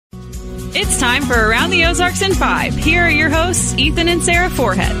It's time for Around the Ozarks in 5. Here are your hosts, Ethan and Sarah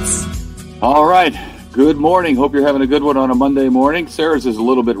Foreheads. All right. Good morning. Hope you're having a good one on a Monday morning. Sarah's is a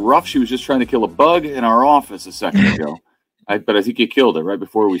little bit rough. She was just trying to kill a bug in our office a second ago. But I think you killed it right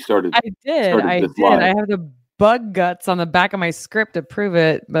before we started. I did. I have the bug guts on the back of my script to prove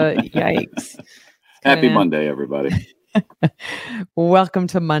it, but yikes. Happy Monday, everybody. Welcome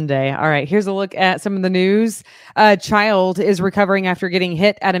to Monday. All right, here's a look at some of the news. A child is recovering after getting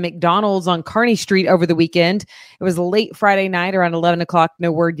hit at a McDonald's on Kearney Street over the weekend. It was late Friday night around 11 o'clock.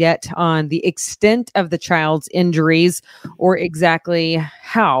 No word yet on the extent of the child's injuries or exactly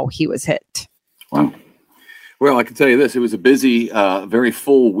how he was hit. Wow. Well, I can tell you this. It was a busy, very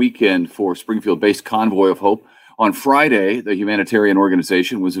full weekend for Springfield-based Convoy of Hope. On Friday, the humanitarian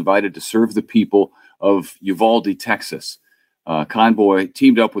organization was invited to serve the people of Uvalde, Texas. Convoy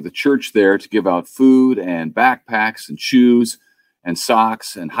teamed up with a church there to give out food and backpacks and shoes and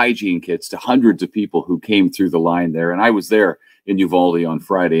socks and hygiene kits to hundreds of people who came through the line there. And I was there in Uvalde on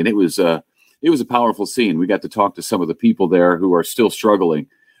Friday, and it was a powerful scene. We got to talk to some of the people there who are still struggling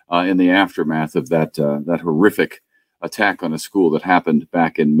in the aftermath of that horrific attack on a school that happened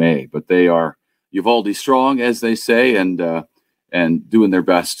back in May. But they are Uvalde strong, as they say, and doing their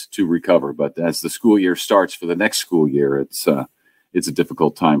best to recover. But as the school year starts for the next school year, it's a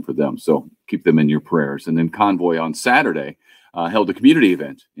difficult time for them. So keep them in your prayers. And then Convoy on Saturday held a community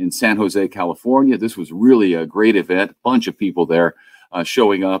event in San Jose, California. This was really a great event. A bunch of people there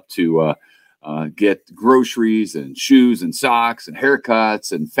showing up to get groceries and shoes and socks and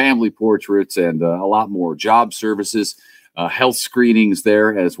haircuts and family portraits and a lot more job services, health screenings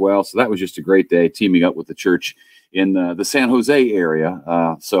there as well. So that was just a great day, teaming up with the church in the San Jose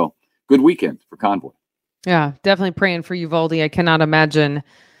area. So good weekend for Convoy. Yeah, definitely praying for Uvalde. I cannot imagine,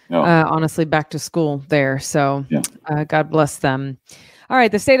 honestly, back to school there. So God bless them. All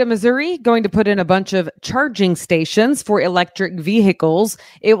right, the state of Missouri going to put in a bunch of charging stations for electric vehicles.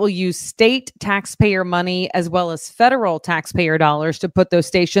 It will use state taxpayer money as well as federal taxpayer dollars to put those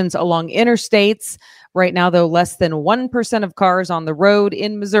stations along interstates. Right now, though, less than 1% of cars on the road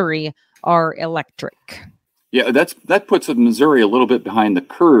in Missouri are electric. Yeah, that puts Missouri a little bit behind the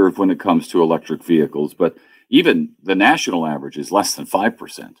curve when it comes to electric vehicles, but even the national average is less than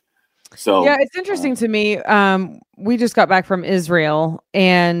 5%. So yeah, it's interesting to me. We just got back from Israel,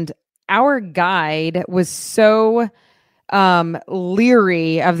 and our guide was so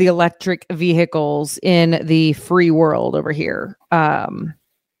leery of the electric vehicles in the free world over here.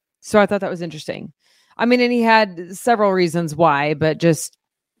 So I thought that was interesting. I mean, and he had several reasons why, but just,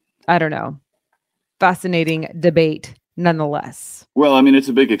 I don't know. Fascinating debate nonetheless. Well, I mean, it's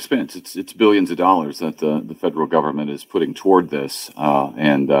a big expense. It's billions of dollars that the federal government is putting toward this.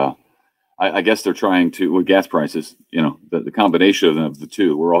 I guess they're trying to, with gas prices, the combination of the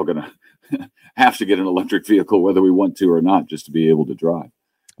two, we're all going to have to get an electric vehicle, whether we want to or not, just to be able to drive.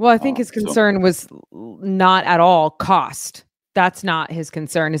 Well, I think his concern was not at all cost. That's not his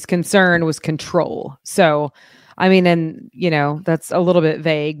concern. His concern was control. So, I mean, and, that's a little bit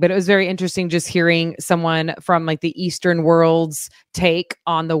vague, but it was very interesting just hearing someone from like the Eastern world's take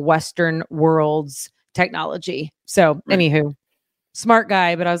on the Western world's technology. So anywho, smart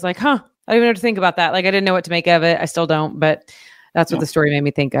guy, but I was like, I don't even know what to think about that. Like, I didn't know what to make of it. I still don't, but that's what the story made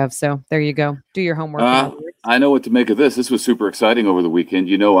me think of. So there you go. Do your homework. I know what to make of this. This was super exciting over the weekend.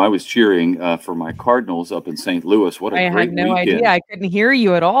 I was cheering for my Cardinals up in St. Louis. What a great weekend. I had no idea. I couldn't hear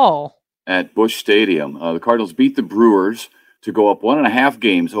you at all. At Busch Stadium. The Cardinals beat the Brewers to go up 1.5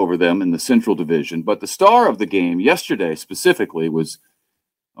 games over them in the Central Division. But the star of the game yesterday specifically was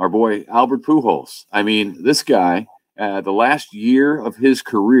our boy Albert Pujols. I mean, this guy, the last year of his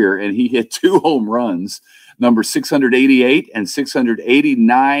career, and he hit 2 home runs, number 688 and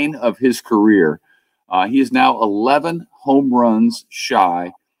 689 of his career. He is now 11 home runs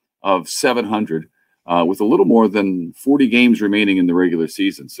shy of 700. With a little more than 40 games remaining in the regular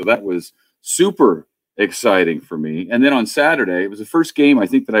season. So that was super exciting for me. And then on Saturday, it was the first game I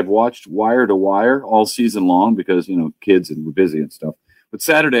think that I've watched wire to wire all season long because, kids and we're busy and stuff. But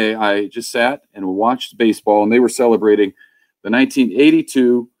Saturday, I just sat and watched baseball, and they were celebrating the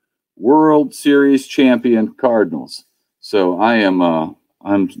 1982 World Series champion Cardinals. So I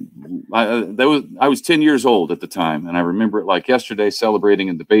was 10 years old at the time, and I remember it like yesterday, celebrating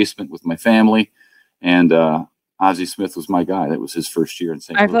in the basement with my family. And Ozzie Smith was my guy. That was his first year in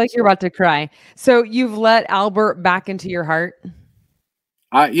St. Louis. I feel like you're about to cry. So you've let Albert back into your heart?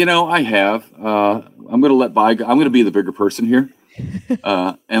 I have. I'm going to be the bigger person here.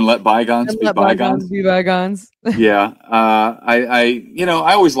 And let bygones be bygones. Yeah. I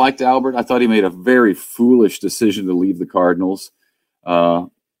always liked Albert. I thought he made a very foolish decision to leave the Cardinals.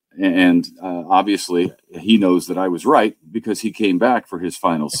 And obviously, he knows that I was right because he came back for his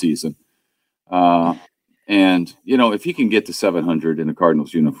final season. And, if he can get to 700 in a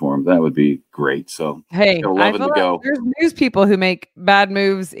Cardinals uniform, that would be great. So, hey, I feel to go. There's news people who make bad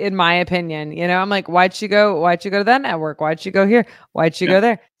moves, in my opinion. I'm like, why'd you go to that network? Why'd you go here? Why'd you go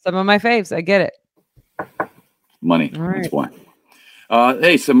there? Some of my faves. I get it. Money. Right. That's why.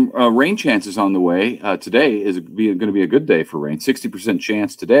 Hey, some rain chances on the way. Today is going to be a good day for rain. 60%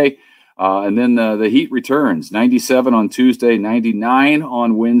 chance today. And then the heat returns. 97 on Tuesday, 99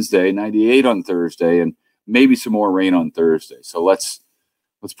 on Wednesday, 98 on Thursday, and maybe some more rain on Thursday. So let's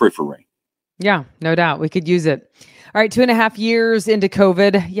pray for rain. Yeah, no doubt. We could use it. All right, 2.5 years into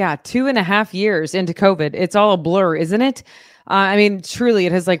COVID. Yeah, 2.5 years into COVID. It's all a blur, isn't it? Truly,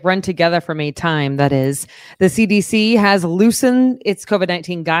 it has run together for me. Time, that is. The CDC has loosened its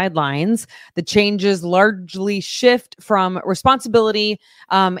COVID-19 guidelines. The changes largely shift from responsibility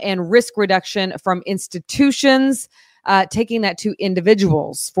and risk reduction from institutions, taking that to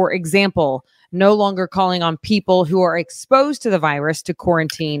individuals. For example, no longer calling on people who are exposed to the virus to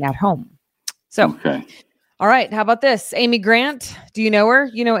quarantine at home. So, okay. All right. How about this? Amy Grant. Do you know her?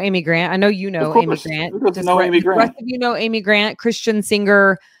 You know Amy Grant. I know you know Amy Grant. Who doesn't know Amy Grant? The rest of you know Amy Grant, Christian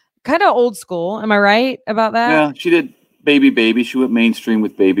singer, kind of old school. Am I right about that? Yeah, she did Baby Baby. She went mainstream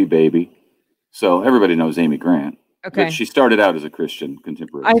with Baby Baby. So everybody knows Amy Grant. Okay. But she started out as a Christian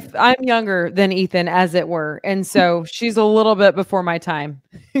contemporary. I'm younger than Ethan, as it were. And so she's a little bit before my time,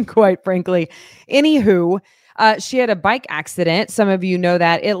 quite frankly. Anywho, she had a bike accident. Some of you know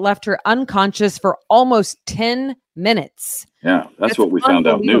that. It left her unconscious for almost 10 minutes. Yeah, that's what we found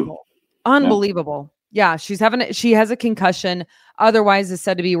out new. Unbelievable. Yeah, she has a concussion. Otherwise is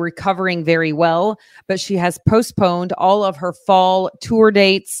said to be recovering very well, but she has postponed all of her fall tour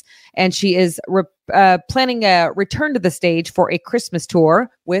dates, and she is planning a return to the stage for a Christmas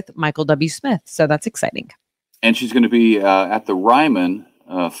tour with Michael W. Smith. So that's exciting. And she's going to be at the Ryman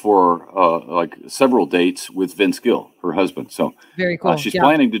for several dates with Vince Gill, her husband. So very cool. She's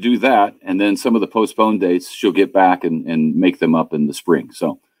planning to do that, and then some of the postponed dates she'll get back and make them up in the spring.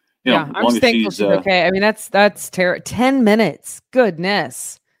 So I'm just thankful she's okay. That's terrible. 10 minutes.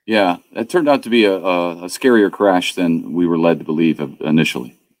 Goodness. Yeah, it turned out to be a scarier crash than we were led to believe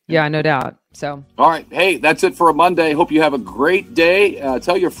initially. Yeah, no doubt. So, all right. Hey, that's it for a Monday. Hope you have a great day.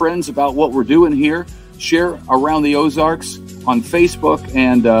 Tell your friends about what we're doing here. Share Around the Ozarks on Facebook,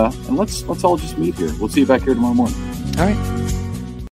 and let's all just meet here. We'll see you back here tomorrow morning. All right.